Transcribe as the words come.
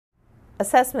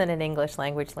Assessment in English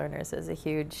language learners is a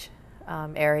huge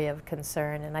area of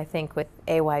concern, and I think with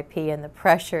AYP and the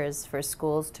pressures for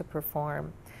schools to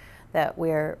perform, that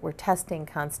we're testing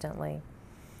constantly.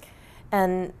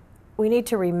 And we need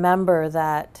to remember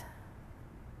that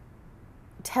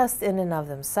tests in and of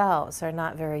themselves are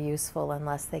not very useful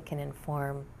unless they can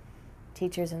inform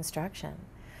teachers' instruction.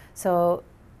 So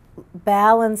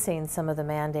balancing some of the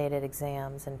mandated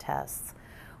exams and tests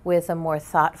with a more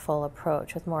thoughtful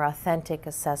approach, with more authentic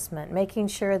assessment, making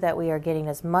sure that we are getting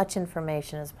as much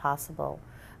information as possible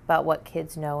about what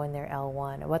kids know in their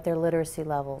L1, what their literacy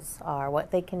levels are,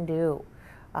 what they can do,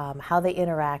 how they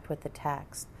interact with the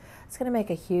text. It's going to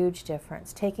make a huge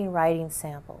difference. Taking writing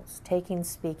samples, taking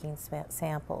speaking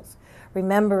samples,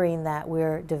 remembering that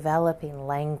we're developing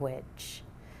language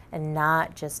and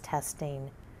not just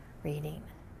testing reading.